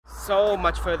so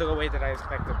much further away than I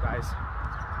expected, guys.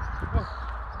 Oh,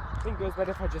 I think it was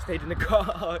better if I just stayed in the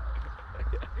car.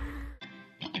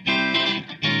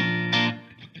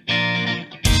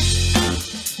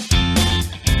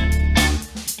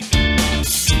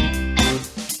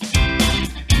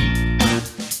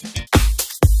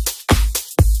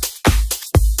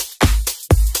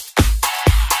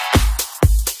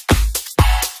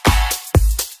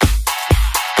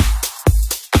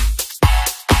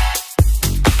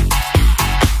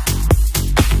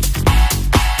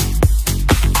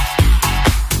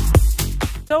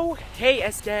 So hey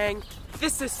S gang,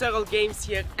 this is Cyril Games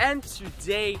here, and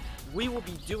today we will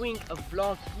be doing a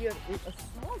vlog here in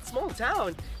a small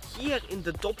town here in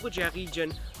the Dobrogea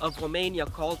region of Romania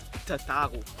called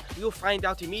Tătaru. You'll find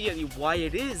out immediately why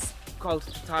it is called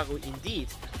Tătaru indeed.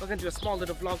 We're gonna do a small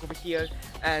little vlog over here,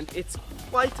 and it's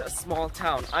quite a small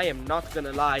town, I am not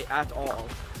gonna lie at all.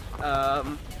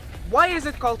 Why is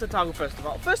it called Tătaru first of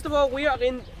all? First of all, we are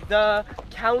in the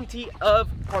county of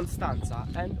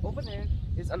Constanța, and over there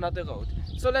is another road.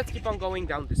 So let's keep on going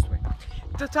down this way.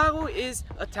 Tătaru is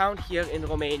a town here in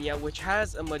Romania which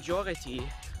has a majority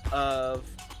of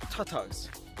Tatars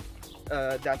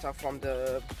that are from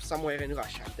somewhere in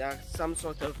Russia. They are some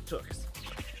sort of Turks.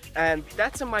 And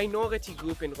that's a minority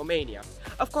group in Romania.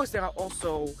 Of course, there are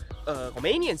also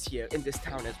Romanians here in this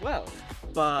town as well,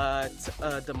 but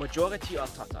the majority are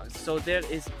Tatars. So there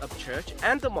is a church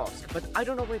and a mosque, but I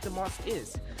don't know where the mosque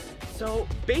is. So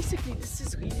basically this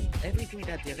is really everything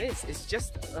that there is. It's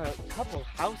just a couple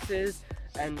houses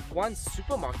and one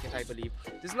supermarket, I believe.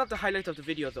 This is not the highlight of the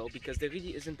video though, because there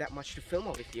really isn't that much to film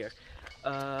over here.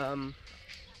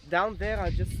 Down there are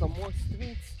just some more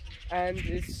streets, and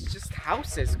it's just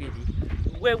houses really.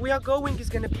 Where we are going is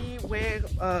gonna be where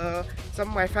some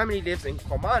of my family lives in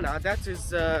Comana. That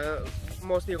is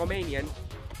mostly Romanian,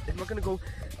 and we're gonna go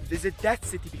visit that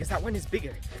city because that one is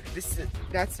bigger.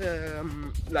 That's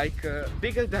like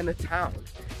bigger than a town.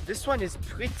 This one is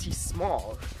pretty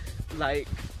small. Like,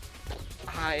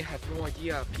 I have no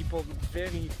idea.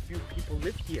 Very few people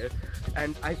live here,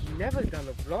 and I've never done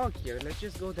a vlog here. Let's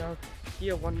just go down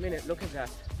here 1 minute. Look at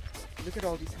that. Look at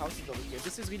all these houses over here.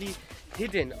 This is really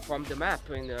hidden from the map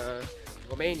in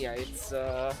Romania. It's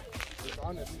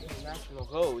on a national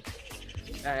road,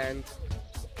 and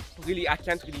really I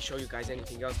can't really show you guys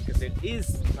anything else because there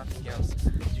is nothing else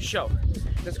to show.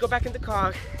 Let's go back in the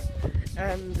car,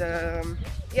 and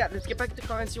yeah, let's get back in the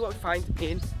car and see what we find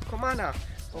in Comana,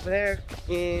 over there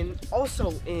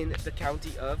also in the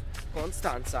county of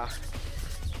Constanța.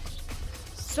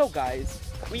 So guys,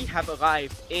 we have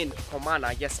arrived in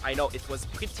Comana. Yes, I know it was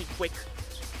pretty quick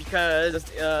because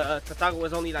Tătaru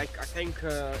was only like, I think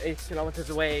 8 kilometers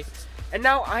away. And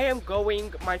now I am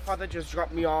going, my father just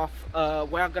dropped me off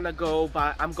where I'm gonna go,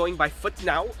 but I'm going by foot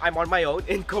now. I'm on my own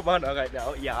in Comana right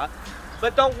now, yeah.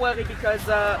 But don't worry, because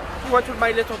we went with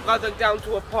my little brother down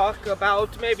to a park about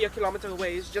maybe 1 kilometer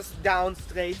away. It's just down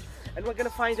straight, and we're gonna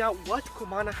find out what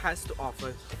Comana has to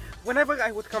offer. Whenever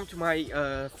I would come to my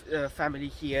family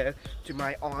here, to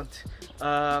my aunt,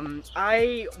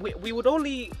 we would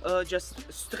only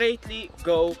just straightly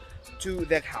go to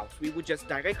their house. We would just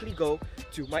directly go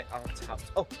to my aunt's house.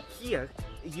 Oh, here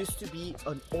it used to be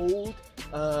an old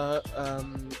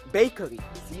bakery.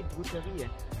 See, bruterie.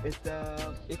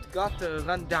 It got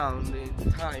run down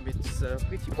in time. It's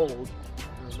pretty old.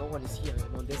 No one is here.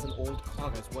 There's an old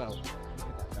car as well. Look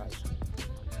at that, guys.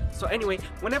 So anyway,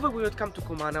 whenever we would come to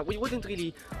Comana, we wouldn't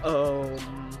really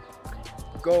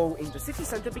go in the city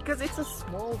center because it's a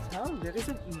small town. There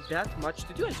isn't that much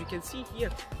to do. As you can see here,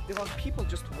 there are people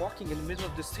just walking in the middle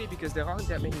of the street because there aren't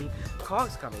that many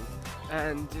cars coming,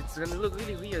 and it's gonna look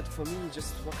really weird for me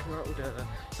just walking around with a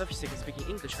selfie stick and speaking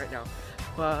English right now.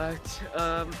 But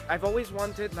I've always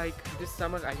wanted, like this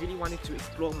summer, I really wanted to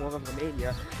explore more of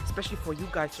Romania, especially for you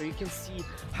guys, so you can see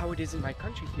how it is in my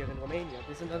country here in Romania.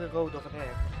 There's another road over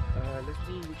there. Let's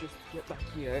see, we just get back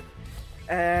here.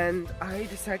 And I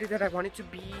decided that I wanted to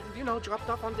be, you know, dropped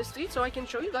off on the street so I can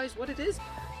show you guys what it is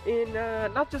in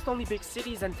not just only big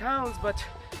cities and towns, but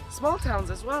small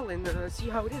towns as well, and see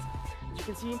how it is. As you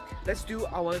can see, let's do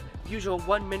our usual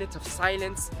 1 minute of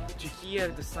silence to hear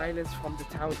the silence from the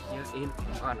town here in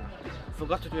Comana.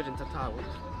 Forgot to do it in Tătaru.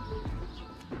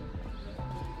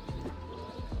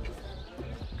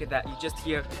 Look at that, you just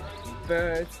hear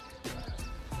birds.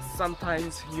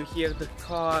 Sometimes you hear the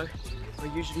car,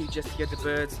 but usually you just hear the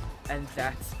birds, and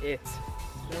that's it.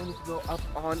 Then we go up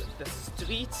on the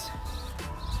street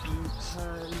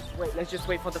because, wait, let's just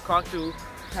wait for the car to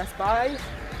pass by.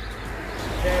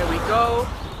 There we go.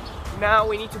 Now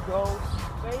we need to go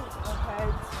straight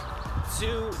ahead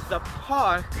to the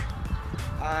park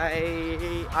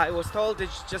I was told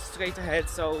it's just straight ahead,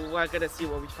 so we're gonna see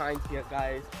what we find here,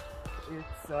 guys.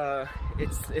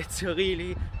 It's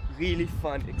really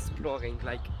fun exploring.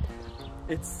 Like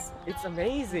it's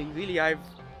amazing, really.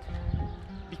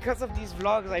 Because of these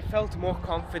vlogs, I felt more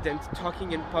confident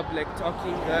talking in public,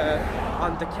 talking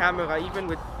on the camera, even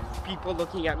with people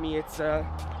looking at me. It's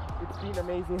been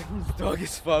amazing. His dog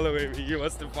is following me. He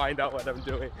wants to find out what I'm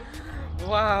doing.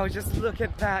 Wow, just look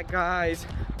at that, guys.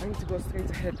 I need to go straight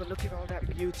ahead, but look at all that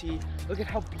beauty. Look at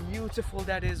how beautiful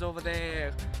that is over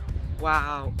there.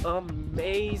 Wow,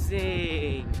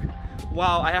 amazing.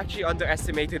 Wow, I actually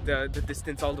underestimated the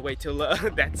distance all the way till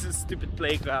that stupid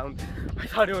playground. I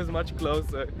thought it was much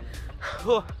closer.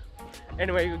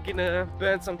 Anyway, we're gonna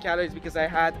burn some calories because I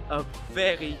had a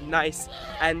very nice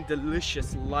and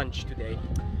delicious lunch today.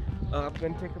 I'm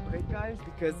gonna take a break, guys,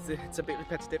 because it's a bit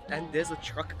repetitive and there's a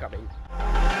truck coming.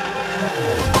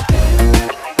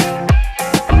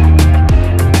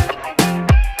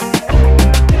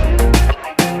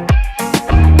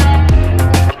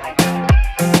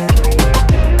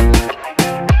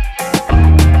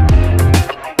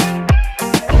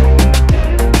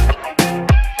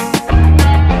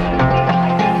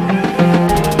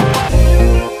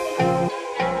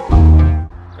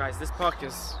 Guys, this park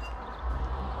is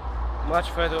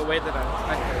much further away than I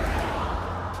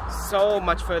expected. So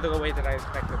much further away than I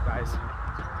expected, guys.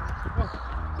 Oh,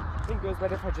 I think it goes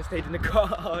better if I just stayed in the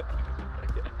car.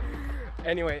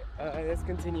 Anyway, let's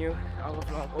continue our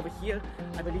vlog. Over here,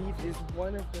 I believe, is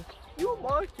one of the few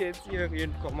markets here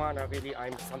in Comana. Really,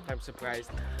 I'm sometimes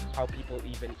surprised how people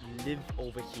even live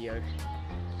over here.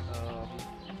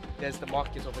 There's the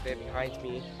market over there behind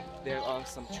me. There are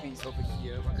some trees over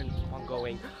here. We're gonna keep on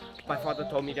going. My father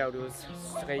told me that it was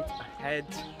straight ahead.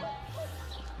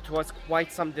 It was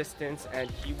quite some distance and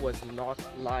he was not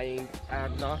lying,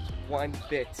 not one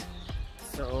bit.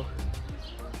 So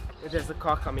there's a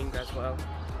car coming as well.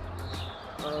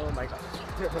 Oh my god.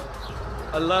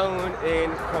 Alone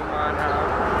in Comana,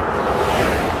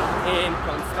 in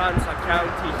Constanța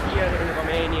County here in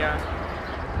Romania.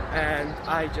 And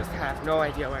I just have no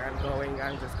idea where I'm going.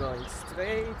 I'm just going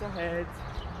straight ahead.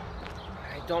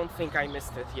 I don't think I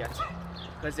missed it yet,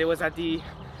 because it was at the,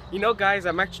 you know, guys,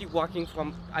 I'm actually walking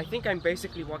from, I think I'm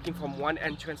basically walking from one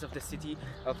entrance of the city,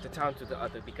 of the town, to the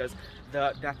other, because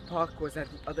that park was at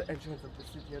the other entrance of the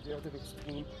city, at the other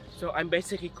extreme. So I'm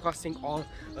basically crossing all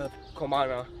of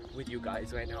Comana with you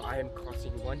guys right now. I am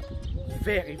crossing one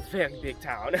very big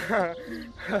town.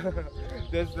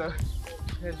 There's the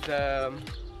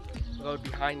road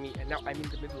behind me, and now I'm in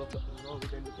the middle of the road.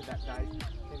 And look at that, guys.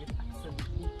 There is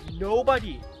absolutely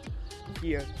nobody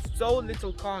here. So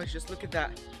little cars. Just look at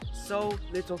that. So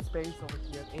little space over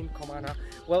here in Comana.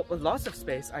 Well, lots of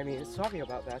space. I mean, sorry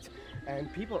about that.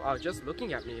 And people are just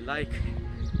looking at me like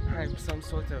I'm some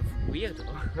sort of weirdo.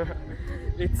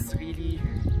 It's really,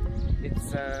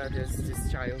 there's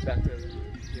this child that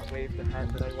waved the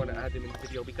hand, but I want to add him in the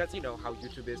video because you know how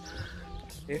YouTube is.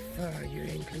 If you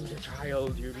include a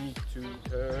child, you need to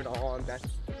turn on that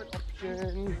stupid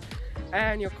option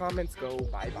and your comments go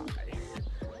bye-bye.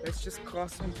 Let's just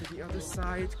cross onto the other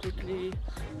side quickly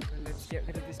and let's get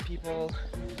rid of these people.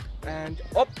 And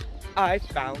oh, I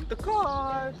found the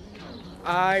car.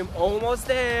 I'm almost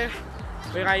there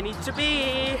where I need to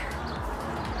be.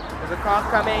 There's a car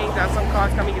coming, there's some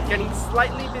cars coming. It's getting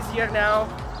slightly busier now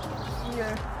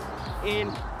here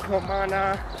in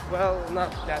Comana. Well,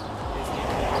 not that busy.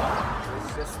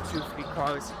 There's just 2-3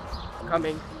 cars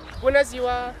coming. Bună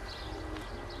ziua!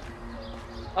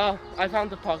 Oh, I found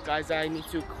the park, guys. I need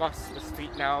to cross the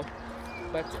street now.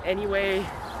 But anyway,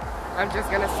 I'm just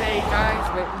gonna say, guys,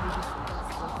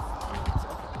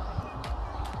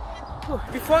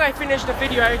 before I finish the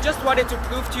video, I just wanted to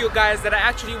prove to you guys that I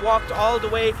actually walked all the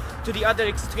way to the other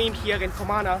extreme here in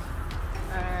Comana.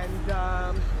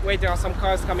 And wait, there are some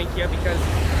cars coming here because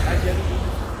I really need to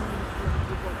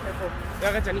be careful.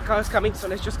 There aren't any cars coming, so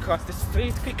let's just cross the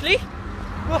street quickly.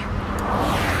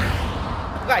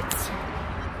 Right,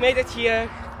 made it here.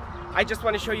 I just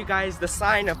want to show you guys the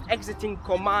sign of exiting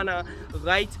Comana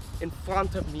right in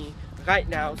front of me right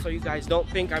now, so you guys don't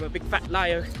think I'm a big fat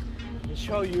liar. And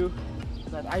show you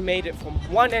that I made it from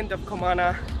one end of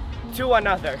Comana to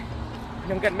another.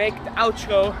 And I'm gonna make the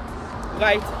outro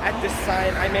right at this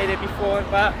sign. I made it before,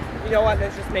 but you know what,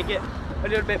 let's just make it a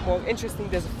little bit more interesting.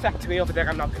 There's a factory over there.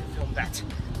 I'm not gonna film that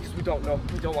because we don't want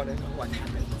to know what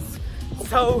happens.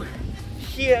 So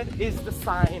here is the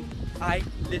sign. I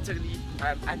literally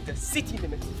am at the city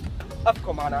limit of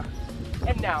Comana,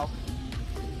 and now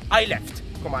I left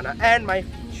Comana and my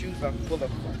shoes are full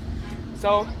of mud.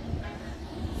 So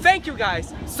Thank you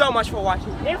guys so much for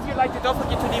watching. If you liked it, don't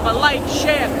forget to leave a like,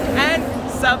 share,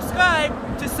 and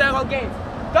subscribe to Several Games.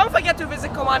 Don't forget to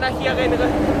visit Comana here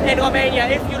in Romania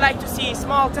if you like to see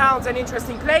small towns and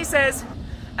interesting places.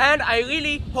 And I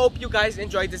really hope you guys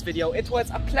enjoyed this video. It was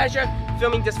a pleasure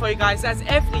filming this for you guys, as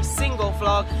every single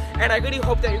vlog, and I really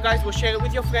hope that you guys will share it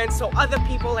with your friends so other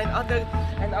people and other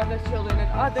children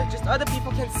and other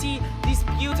people can see these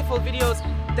beautiful videos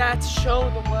that show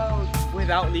the world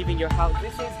without leaving your house.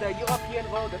 This is the European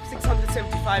road of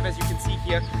 675, as you can see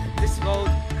here. This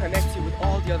road connects you with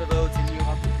all the other roads in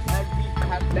Europe, and we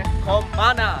have left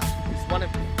Comana. It's one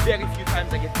of the very few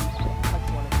times I get to touch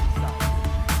one of these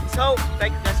sides. So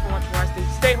thank you guys so much for watching.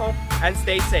 Stay home and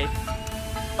stay safe.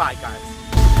 Bye guys.